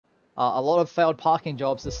A lot of failed parking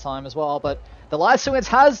jobs this time as well, but the live sequence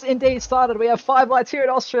has indeed started. We have 5 lights here in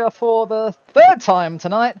Austria for the 3rd time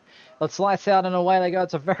tonight. Let's lights out and away they go.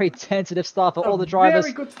 It's a very tentative start for all the drivers.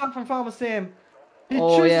 Very good start from Farmer Sam. He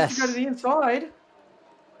chooses to go to the inside.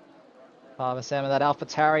 Farmer Sam and that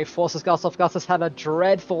AlphaTauri forces Gus off. Gus has had a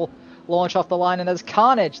dreadful launch off the line, and there's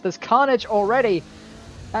carnage. There's carnage already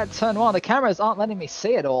at turn 1. The cameras aren't letting me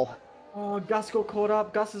see it all. Oh, Gus got caught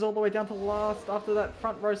up. Gus is all the way down to last after that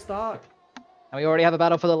front row start. And we already have a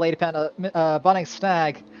battle for the lead. Bunning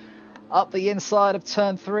Snag up the inside of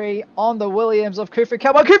turn 3 on the Williams of Kufu.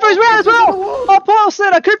 Cowboy Kufu's red as well! Oh, Paul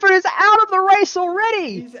Center! Kufu is out of the race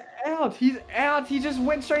already! He's out! He's out! He just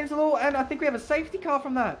went straight into the wall, and I think we have a safety car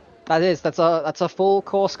from that. That's a full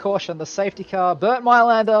course caution. The safety car, Bert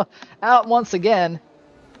Mylander, out once again.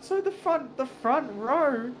 So the front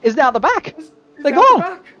row is now at the back. They're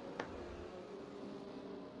gone.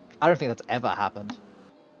 I don't think that's ever happened.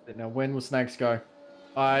 Now, when will Snags go?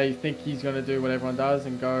 I think he's going to do what everyone does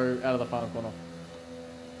and go out of the final corner.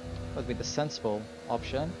 That would be the sensible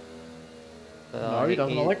option. No, he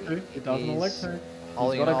doesn't elect to. He doesn't elect to. He's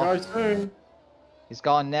got to go soon. He's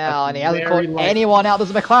gone now, and he hasn't caught anyone out.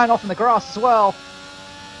 There's a McLaren off in the grass as well.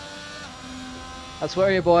 That's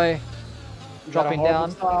where your boy dropping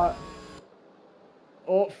down.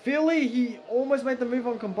 Oh, Philly, he almost made the move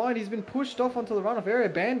on combined. He's been pushed off onto the runoff area.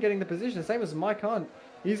 Band getting the position, same as Mike Hunt.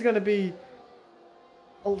 He's going to be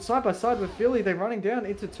side by side with Philly. They're running down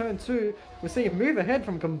into turn 2. We're seeing a move ahead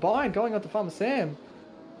from Combine going on to Farmer Sam.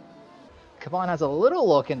 Combine has a little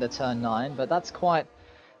look into turn 9, but that's quite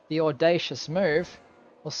the audacious move.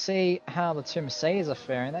 We'll see how the two Mercedes are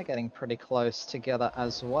faring. They're getting pretty close together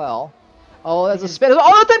as well. Oh, there's a spin.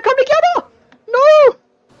 Oh, they've come together! No!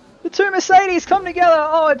 The two Mercedes come together.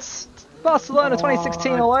 Oh, it's Barcelona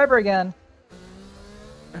 2016 all over again.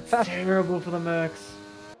 That's terrible for the Mercs.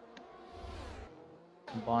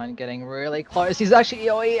 Combine getting really close. He's actually,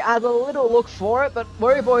 he has a little look for it, but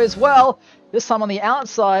Worry Boy as well. This time on the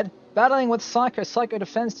outside, battling with Psycho. Psycho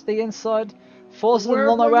defends to the inside, forces him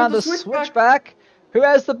on around the switchback. Who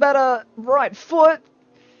has the better right foot?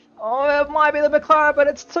 Oh, it might be the McLaren, but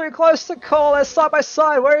it's too close to call. They're side by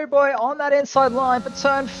side. Worry Boy on that inside line for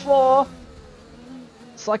turn 4.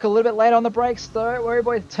 It's like a little bit late on the brakes though. Worry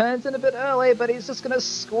Boy turns in a bit early, but he's just going to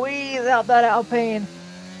squeeze out that Alpine.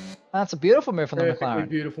 That's a beautiful move from the McLaren.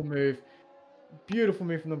 Beautiful move. Beautiful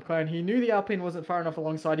move from the McLaren. He knew the Alpine wasn't far enough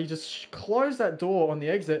alongside. He just closed that door on the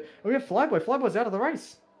exit. And we have Flyboy. Flyboy's out of the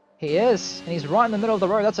race. He is, and he's right in the middle of the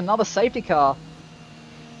road. That's another safety car.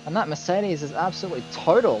 And that Mercedes is absolutely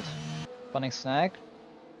totaled. Bunning Snag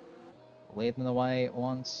leading the way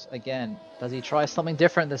once again. Does he try something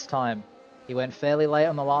different this time? He went fairly late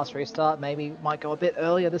on the last restart. Maybe might go a bit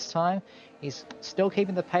earlier this time. He's still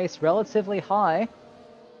keeping the pace relatively high.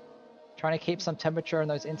 Trying to keep some temperature in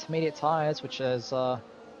those intermediate tires, which is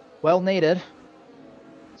well needed.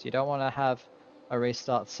 So you don't want to have a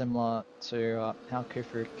restart similar to how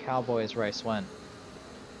Kufu Cowboys race went.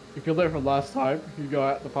 If you learn from last time, you go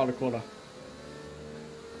out the final corner.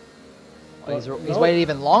 Well, he's waited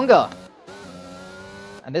even longer.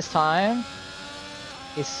 And this time,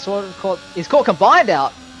 he's sort of caught. He's caught Combined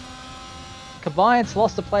out. Combined's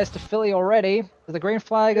lost a place to Philly already. The green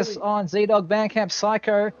flag is on. Z-Dog Bandcamp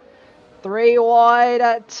Psycho. 3 wide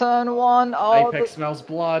at turn 1. Oh, Apex smells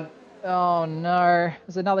blood. Oh no.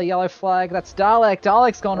 There's another yellow flag. That's Dalek.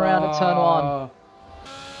 Dalek's gone around at turn 1.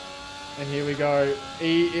 And here we go.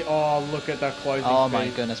 Oh, look at that closing Oh speed. my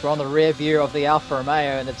goodness. We're on the rear view of the Alfa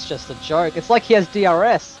Romeo and it's just a joke. It's like he has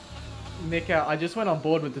DRS. Nick, I just went on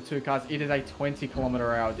board with the two cars. It is a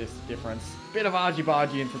 20km/h difference. Bit of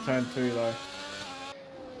argy-bargy into turn 2 though.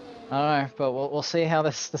 I don't know, but we'll see how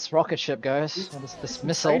this rocket ship goes. This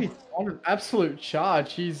missile. He's on an absolute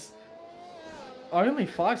charge. He's only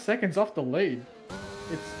 5 seconds off the lead.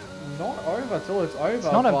 It's not over till it's over. It's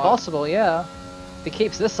not impossible, yeah. If he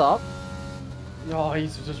keeps this up. Oh,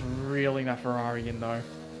 he's just reeling that Ferrari in though.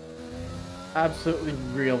 Absolutely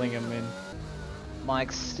reeling him in.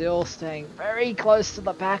 Mike's still staying very close to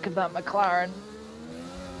the back of that McLaren.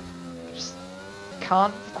 Just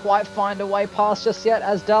can't quite find a way past just yet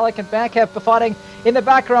as Dalek and Bandcamp are fighting in the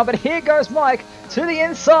background. But here goes Mike to the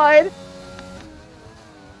inside.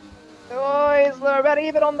 Oh, he's about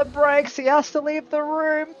even on the brakes. He has to leave the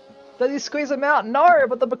room. Does he squeeze him out? No,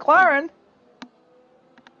 but the McLaren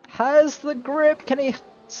has the grip. Can he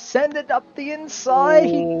send it up the inside?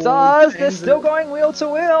 He does. They're still going wheel to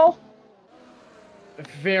wheel.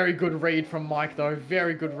 Very good read from Mike though.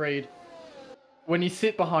 Very good read. When you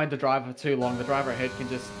sit behind the driver too long, the driver ahead can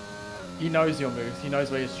just... He knows your moves. He knows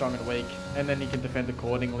where you're strong and weak. And then he can defend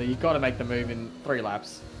accordingly. You've got to make the move in 3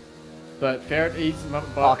 laps. But Ferret,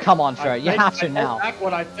 Oh, come on, Ferret. You have to now. Back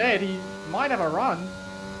what I said. He might have a run.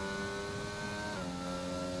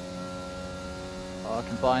 Oh,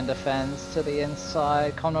 combined defense to the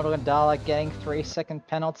inside. Conrad Gandala getting 3-second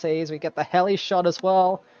penalties. We get the heli shot as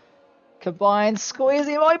well. Combined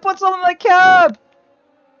squeezing. Oh, he puts on the curb!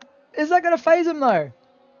 Is that going to phase him though?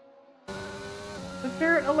 The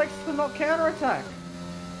Ferret elects to not counterattack.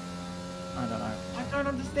 I don't know. I don't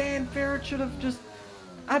understand. Ferret should have just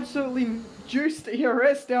absolutely juiced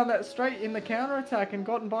ERS down that straight in the counterattack and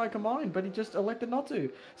gotten by combined, but he just elected not to.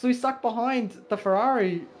 So he's stuck behind the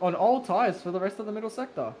Ferrari on old tyres for the rest of the middle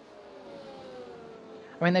sector.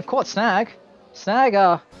 I mean, they've caught Snag.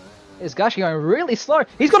 Snag is actually going really slow.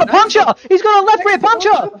 He's got a puncture! He's got a left rear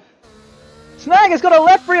puncture! Snag has got a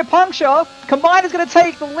left rear puncture. Combined is going to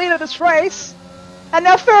take the lead of this race. And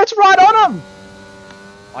now Ferret's right on him!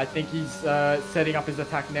 I think he's setting up his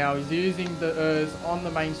attack now. He's using the ERS on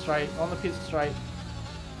the main straight, on the pit straight.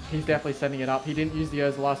 He's definitely setting it up. He didn't use the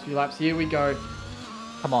ERS the last few laps. Here we go.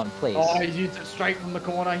 Come on, please. Oh, he's used it straight from the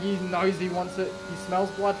corner. He knows he wants it. He smells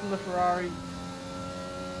blood from the Ferrari.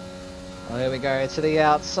 Oh, here we go to the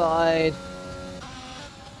outside.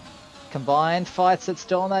 Combined fights it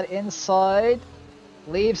still on that inside.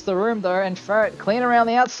 Leaves the room though, and Ferret clean around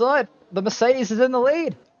the outside. The Mercedes is in the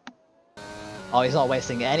lead. Oh, he's not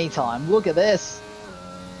wasting any time. Look at this.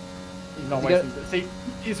 He's not wasting. See,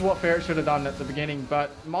 here's what Ferret should have done at the beginning. But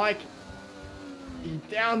Mike, he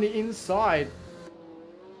down the inside,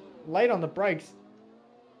 late on the brakes.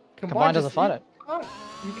 Combined doesn't fight it.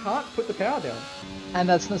 You can't put the power down. And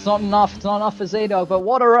that's not enough. It's not enough for Z-Dog. But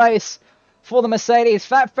what a race for the Mercedes.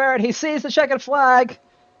 Fat Ferret, he sees the checkered flag,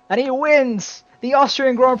 and he wins the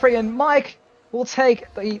Austrian Grand Prix. And Mike will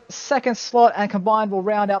take the second slot, and Combined will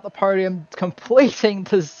round out the podium, completing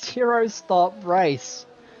the zero-stop race.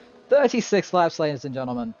 36 laps, ladies and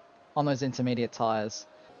gentlemen, on those intermediate tyres.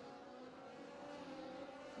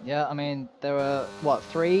 Yeah, I mean, there were, what,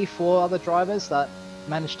 3-4 other drivers that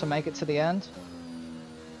managed to make it to the end?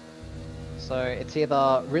 So it's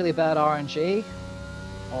either really bad RNG,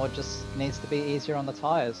 or just needs to be easier on the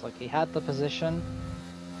tyres. Like, he had the position,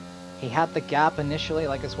 he had the gap initially,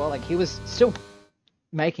 like, as well. Like, he was still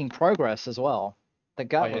making progress as well. The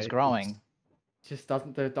gap was growing. Just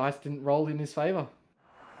doesn't, the dice didn't roll in his favour.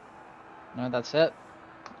 No, that's it.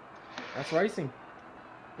 That's racing.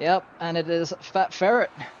 Yep, and it is Fat Ferret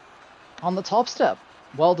on the top step.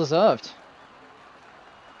 Well deserved.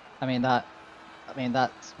 I mean that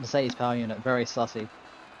Mercedes power unit, very sussy.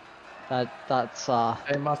 That's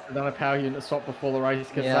They must have done a power unit swap before the race,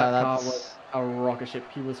 because that car was a rocket ship.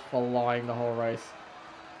 He was flying the whole race.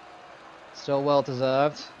 Still well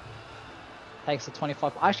deserved. Takes the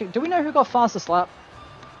 25. Actually, do we know who got fastest lap?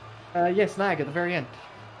 Yes, Snag at the very end.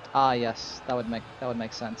 Ah, yes, that would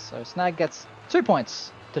make sense. So Snag gets 2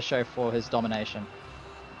 points to show for his domination.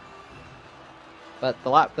 But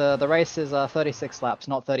the race is 36 laps,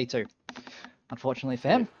 not 32. Unfortunately for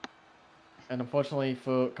him. And unfortunately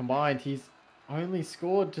for Combined, he's only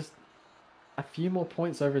scored just a few more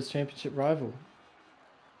points over his championship rival.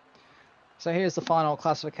 So here's the final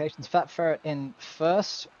classifications. Fat Ferret in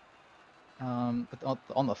first, on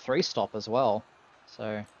the 3-stop as well.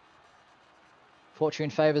 So fortune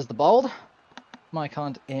favours the bold. Mike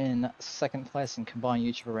Hunt in second place, and Combined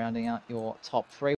YouTuber rounding out your top 3.